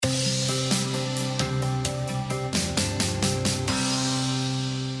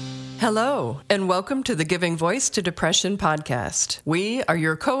Hello, and welcome to the Giving Voice to Depression podcast. We are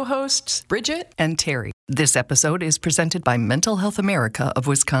your co-hosts, Bridget and Terry. This episode is presented by Mental Health America of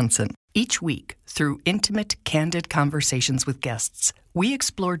Wisconsin. Each week, through intimate, candid conversations with guests, we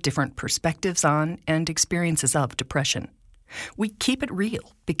explore different perspectives on and experiences of depression. We keep it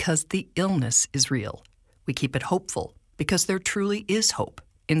real because the illness is real. We keep it hopeful because there truly is hope,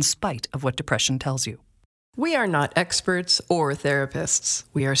 in spite of what depression tells you. We are not experts or therapists.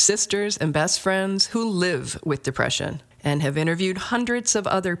 We are sisters and best friends who live with depression and have interviewed hundreds of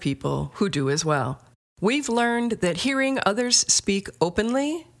other people who do as well. We've learned that hearing others speak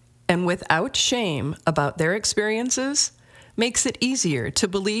openly and without shame about their experiences makes it easier to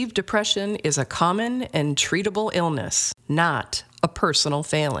believe depression is a common and treatable illness, not a personal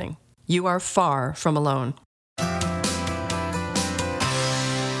failing. You are far from alone.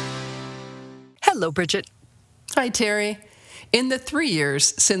 Hello, Bridget. Hi, Terry. In the 3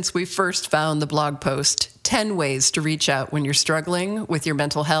 years since we first found the blog post, 10 Ways to Reach Out When You're Struggling with Your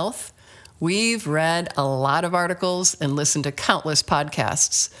Mental Health, we've read a lot of articles and listened to countless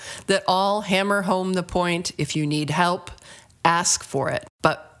podcasts that all hammer home the point: if you need help, ask for it.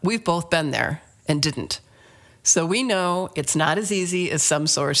 But we've both been there and didn't. So we know it's not as easy as some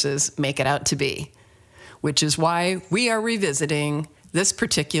sources make it out to be, which is why we are revisiting this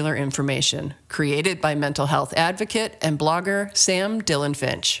particular information, created by mental health advocate and blogger Sam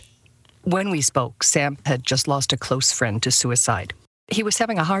Dillon-Finch. When we spoke, Sam had just lost a close friend to suicide. He was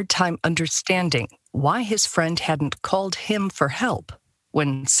having a hard time understanding why his friend hadn't called him for help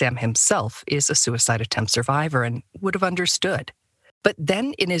when Sam himself is a suicide attempt survivor and would have understood. But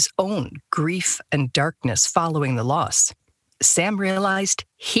then in his own grief and darkness following the loss, Sam realized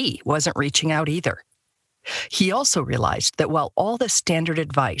he wasn't reaching out either. He also realized that while all the standard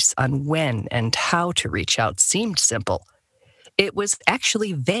advice on when and how to reach out seemed simple, it was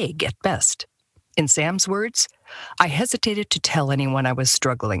actually vague at best. In Sam's words, I hesitated to tell anyone I was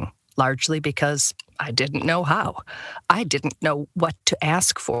struggling, largely because I didn't know how. I didn't know what to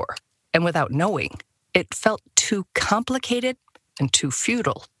ask for. And without knowing, it felt too complicated and too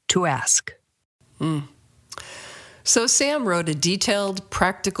futile to ask. So Sam wrote a detailed,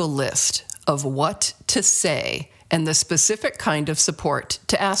 practical list of what to say and the specific kind of support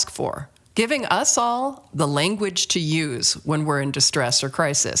to ask for, giving us all the language to use when we're in distress or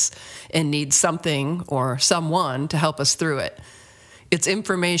crisis and need something or someone to help us through it. It's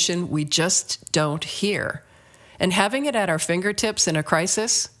information we just don't hear, and having it at our fingertips in a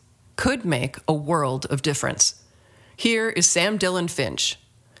crisis could make a world of difference. Here is Sam Dillon-Finch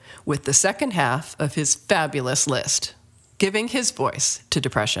with the second half of his fabulous list, giving his voice to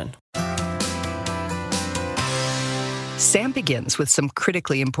depression. Sam begins with some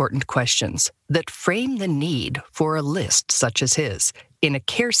critically important questions that frame the need for a list such as his in a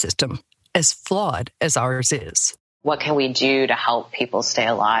care system as flawed as ours is. What can we do to help people stay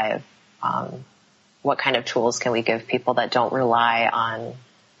alive? What kind of tools can we give people that don't rely on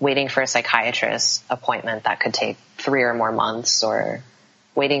waiting for a psychiatrist appointment that could take 3 or more months, or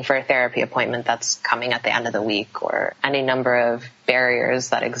waiting for a therapy appointment that's coming at the end of the week, or any number of barriers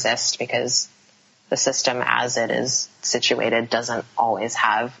that exist because the system as it is situated doesn't always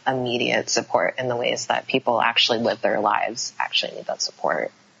have immediate support in the ways that people actually live their lives actually need that support.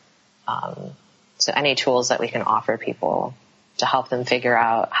 So any tools that we can offer people to help them figure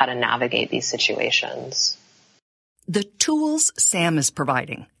out how to navigate these situations. The tools Sam is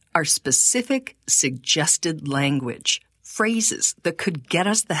providing are specific, suggested language, phrases that could get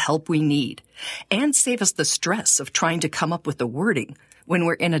us the help we need and save us the stress of trying to come up with the wording when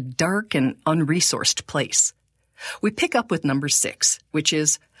we're in a dark and unresourced place. We pick up with number 6, which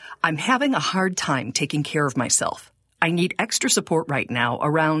is, I'm having a hard time taking care of myself. I need extra support right now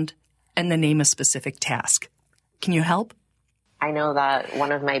around, and then name a specific task. Can you help? I know that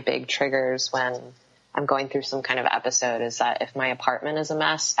one of my big triggers when I'm going through some kind of episode is that if my apartment is a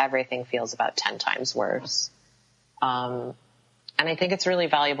mess, everything feels about 10 times worse. And I think it's really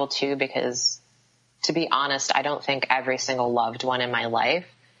valuable too, because to be honest, I don't think every single loved one in my life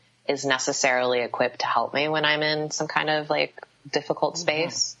is necessarily equipped to help me when I'm in some kind of difficult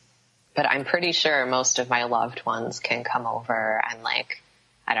space. But I'm pretty sure most of my loved ones can come over and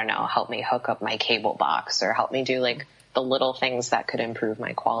I don't know, help me hook up my cable box or help me do the little things that could improve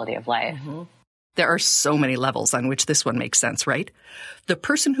my quality of life. Mm-hmm. There are so many levels on which this one makes sense, right? The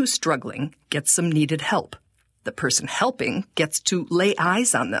person who's struggling gets some needed help. The person helping gets to lay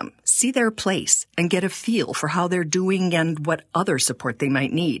eyes on them, see their place, and get a feel for how they're doing and what other support they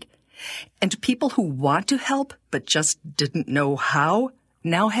might need. And people who want to help but just didn't know how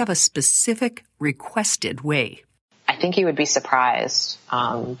now have a specific requested way. I think you would be surprised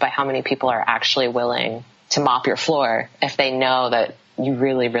by how many people are actually willing to mop your floor if they know that you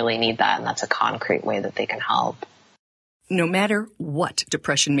really, really need that, and that's a concrete way that they can help. No matter what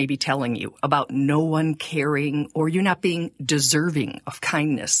depression may be telling you about no one caring or you not being deserving of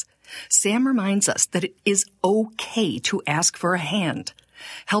kindness, Sam reminds us that it is okay to ask for a hand.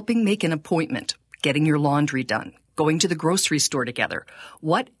 Helping make an appointment, getting your laundry done, going to the grocery store together,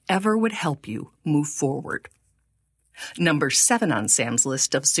 whatever would help you move forward. Number 7 on Sam's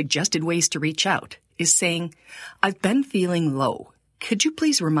list of suggested ways to reach out is saying, I've been feeling low. Could you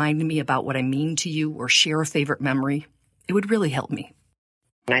please remind me about what I mean to you or share a favorite memory? It would really help me.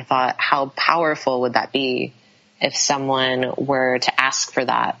 And I thought, how powerful would that be if someone were to ask for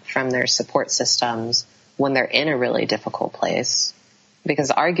that from their support systems when they're in a really difficult place? Because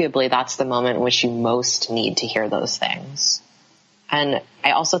arguably that's the moment in which you most need to hear those things. And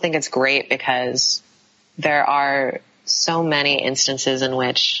I also think it's great because there are so many instances in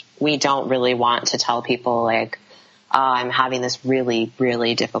which we don't really want to tell people like, oh, I'm having this really,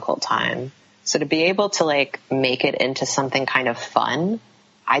 really difficult time. So to be able to like make it into something kind of fun,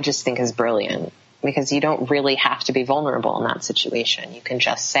 I just think is brilliant, because you don't really have to be vulnerable in that situation. You can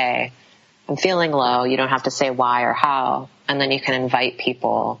just say, I'm feeling low. You don't have to say why or how. And then you can invite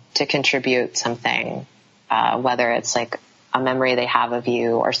people to contribute something, whether it's like a memory they have of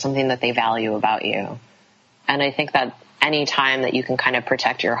you or something that they value about you. And I think that any time that you can kind of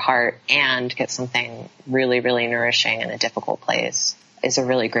protect your heart and get something really, really nourishing in a difficult place is a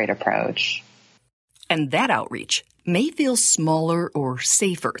really great approach. And that outreach may feel smaller or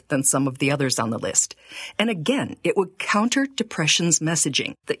safer than some of the others on the list. And again, it would counter depression's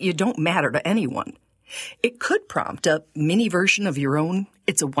messaging that you don't matter to anyone. It could prompt a mini version of your own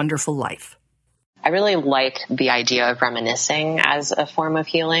It's a Wonderful Life. I really like the idea of reminiscing as a form of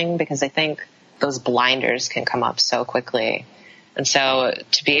healing, because I think those blinders can come up so quickly. And so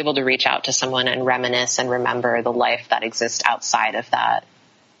to be able to reach out to someone and reminisce and remember the life that exists outside of that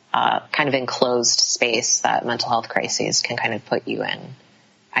kind of enclosed space that mental health crises can kind of put you in,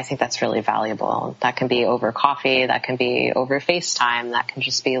 I think that's really valuable. That can be over coffee, that can be over FaceTime, that can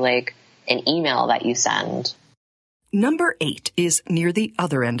just be like an email that you send. Number 8 is near the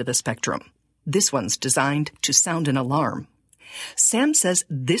other end of the spectrum. This one's designed to sound an alarm. Sam says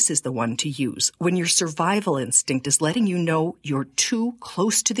this is the one to use when your survival instinct is letting you know you're too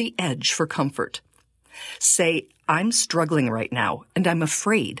close to the edge for comfort. Say, I'm struggling right now, and I'm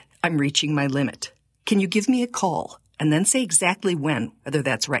afraid I'm reaching my limit. Can you give me a call? And then say exactly when, whether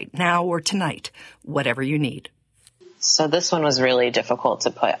that's right now or tonight, whatever you need. So this one was really difficult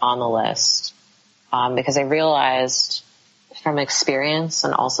to put on the list because I realized from experience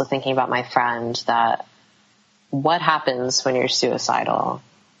and also thinking about my friend that what happens when you're suicidal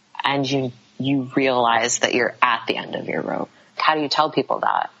and you realize that you're at the end of your rope? How do you tell people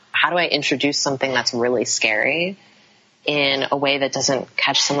that? How do I introduce something that's really scary in a way that doesn't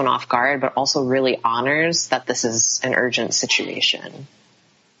catch someone off guard, but also really honors that this is an urgent situation?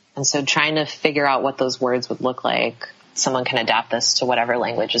 And so trying to figure out what those words would look like, someone can adapt this to whatever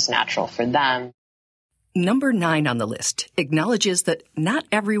language is natural for them. Number 9 on the list acknowledges that not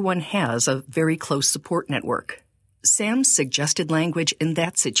everyone has a very close support network. Sam's suggested language in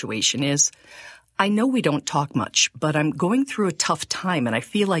that situation is, I know we don't talk much, but I'm going through a tough time and I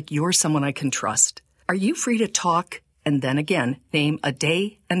feel like you're someone I can trust. Are you free to talk? And then again, name a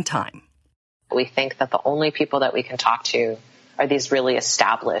day and time. We think that the only people that we can talk to are these really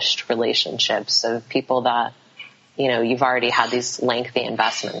established relationships of people that, you know, you've already had these lengthy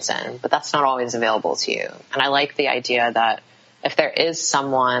investments in, but that's not always available to you. And I like the idea that if there is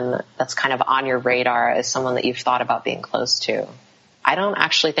someone that's kind of on your radar as someone that you've thought about being close to, I don't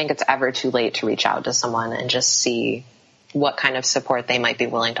actually think it's ever too late to reach out to someone and just see what kind of support they might be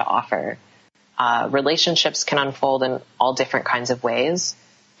willing to offer. Relationships can unfold in all different kinds of ways.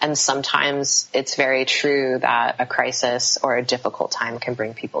 And sometimes it's very true that a crisis or a difficult time can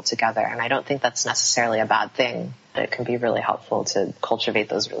bring people together. And I don't think that's necessarily a bad thing. It can be really helpful to cultivate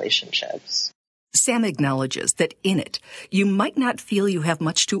those relationships. Sam acknowledges that in it, you might not feel you have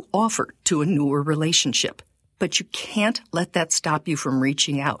much to offer to a newer relationship, but you can't let that stop you from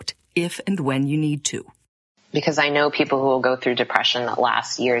reaching out if and when you need to. Because I know people who will go through depression that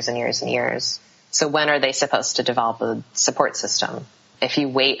lasts years and years and years. So when are they supposed to develop a support system? If you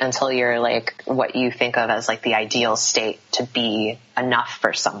wait until you're like what you think of as like the ideal state to be enough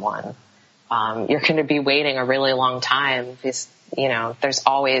for someone, you're going to be waiting a really long time because, you know, there's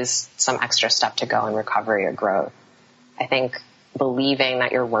always some extra step to go in recovery or growth. I think believing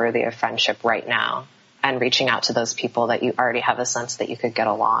that you're worthy of friendship right now and reaching out to those people that you already have a sense that you could get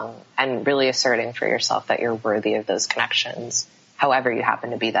along, and really asserting for yourself that you're worthy of those connections, however you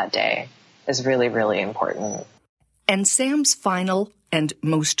happen to be that day, is really, really important. And Sam's final and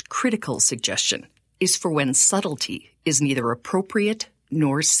most critical suggestion is for when subtlety is neither appropriate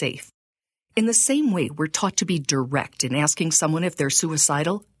nor safe. In the same way we're taught to be direct in asking someone if they're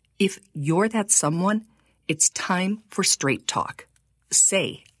suicidal, if you're that someone, it's time for straight talk.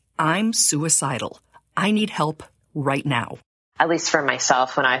 Say, I'm suicidal. I need help right now. At least for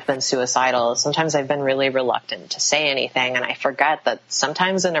myself, when I've been suicidal, sometimes I've been really reluctant to say anything, and I forget that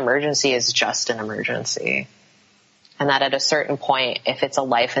sometimes an emergency is just an emergency. And that at a certain point, if it's a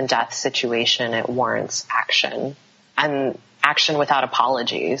life and death situation, it warrants action, and action without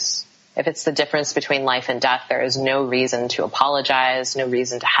apologies. If it's the difference between life and death, there is no reason to apologize, no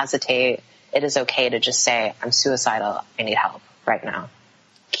reason to hesitate. It is okay to just say, I'm suicidal, I need help right now.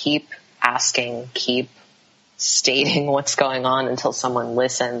 Keep asking, keep stating what's going on until someone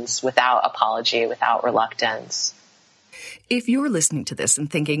listens without apology, without reluctance. If you're listening to this and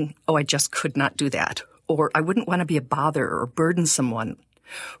thinking, oh, I just could not do that, or I wouldn't want to be a bother or burden someone,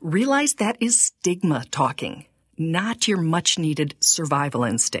 realize that is stigma talking, not your much-needed survival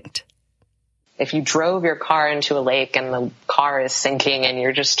instinct. If you drove your car into a lake and the car is sinking and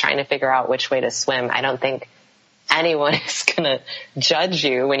you're just trying to figure out which way to swim, I don't think anyone is going to judge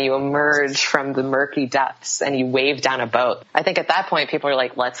you when you emerge from the murky depths and you wave down a boat. I think at that point, people are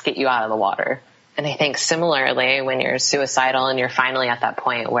like, let's get you out of the water. And I think similarly, when you're suicidal and you're finally at that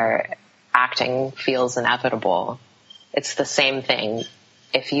point where acting feels inevitable, it's the same thing.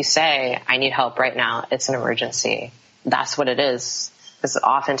 If you say, I need help right now, it's an emergency. That's what it is. Because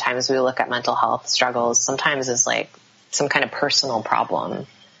oftentimes we look at mental health struggles sometimes as like some kind of personal problem.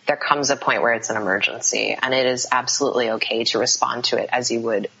 There comes a point where it's an emergency, and it is absolutely okay to respond to it as you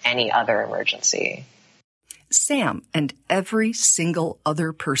would any other emergency. Sam and every single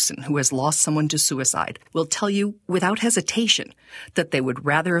other person who has lost someone to suicide will tell you without hesitation that they would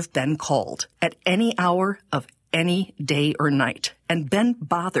rather have been called at any hour of any day or night and been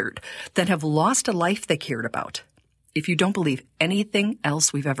bothered than have lost a life they cared about. If you don't believe anything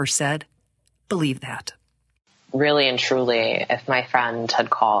else we've ever said, believe that. Really and truly, if my friend had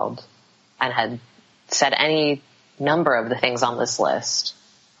called and had said any number of the things on this list,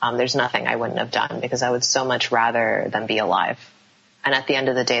 there's nothing I wouldn't have done, because I would so much rather than be alive. And at the end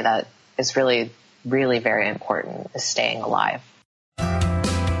of the day, that is really, really very important, is staying alive.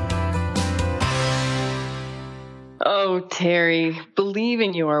 Oh, Terry,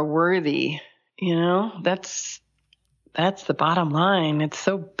 believing you are worthy, that's the bottom line. It's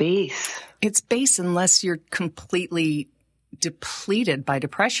so base. It's base unless you're completely depleted by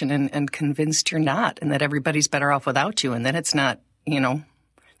depression and convinced you're not, and that everybody's better off without you, and that it's not,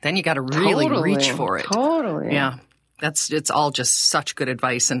 then you got to really reach for it. Totally. Yeah. It's all just such good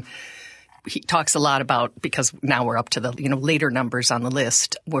advice. And he talks a lot about, because now we're up to the, later numbers on the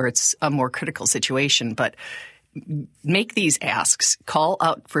list where it's a more critical situation, but make these asks. Call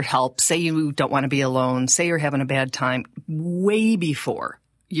out for help. Say you don't want to be alone. Say you're having a bad time way before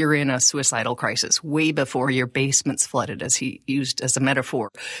you're in a suicidal crisis, way before your basement's flooded, as he used as a metaphor,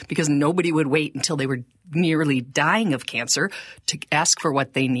 because nobody would wait until they were nearly dying of cancer to ask for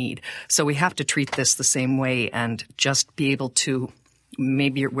what they need. So we have to treat this the same way and just be able to,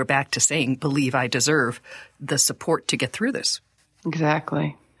 maybe we're back to saying, believe I deserve the support to get through this.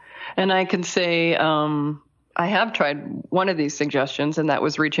 Exactly. And I can say, I have tried one of these suggestions, and that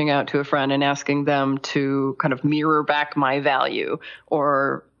was reaching out to a friend and asking them to kind of mirror back my value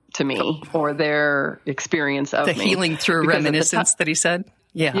or to me or their experience of me. The healing through reminiscence that he said?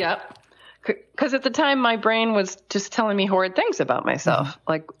 Yeah. Yeah. Because at the time, my brain was just telling me horrid things about myself,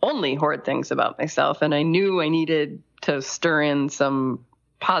 like only horrid things about myself. And I knew I needed to stir in some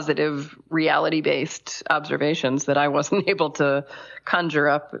positive reality-based observations that I wasn't able to conjure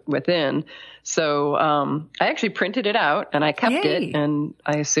up within. So I actually printed it out and I kept it, and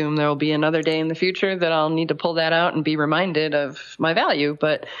I assume there will be another day in the future that I'll need to pull that out and be reminded of my value.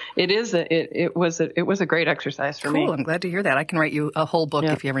 But it was a great exercise for me. Cool. I'm glad to hear that. I can write you a whole book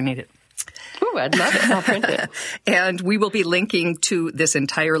if you ever need it. Ooh, I'd love it. I'll print it. And we will be linking to this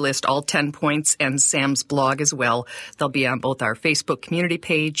entire list, all 10 points, and Sam's blog as well. They'll be on both our Facebook community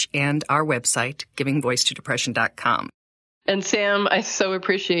page and our website, givingvoicetodepression.com. And Sam, I so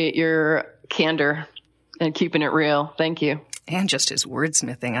appreciate your candor and keeping it real. Thank you. And just his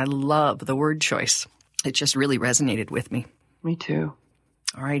wordsmithing. I love the word choice. It just really resonated with me. Me too.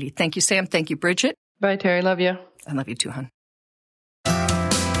 All righty. Thank you, Sam. Thank you, Bridget. Bye, Terry. Love you. I love you too, hon.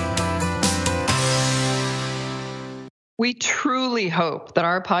 We truly hope that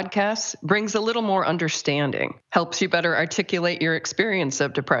our podcast brings a little more understanding, helps you better articulate your experience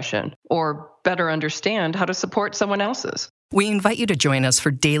of depression, or better understand how to support someone else's. We invite you to join us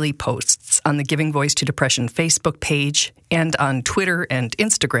for daily posts on the Giving Voice to Depression Facebook page and on Twitter and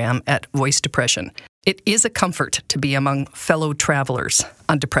Instagram at Voice Depression. It is a comfort to be among fellow travelers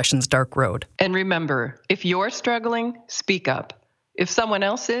on depression's dark road. And remember, if you're struggling, speak up. If someone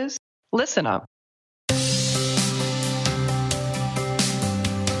else is, listen up.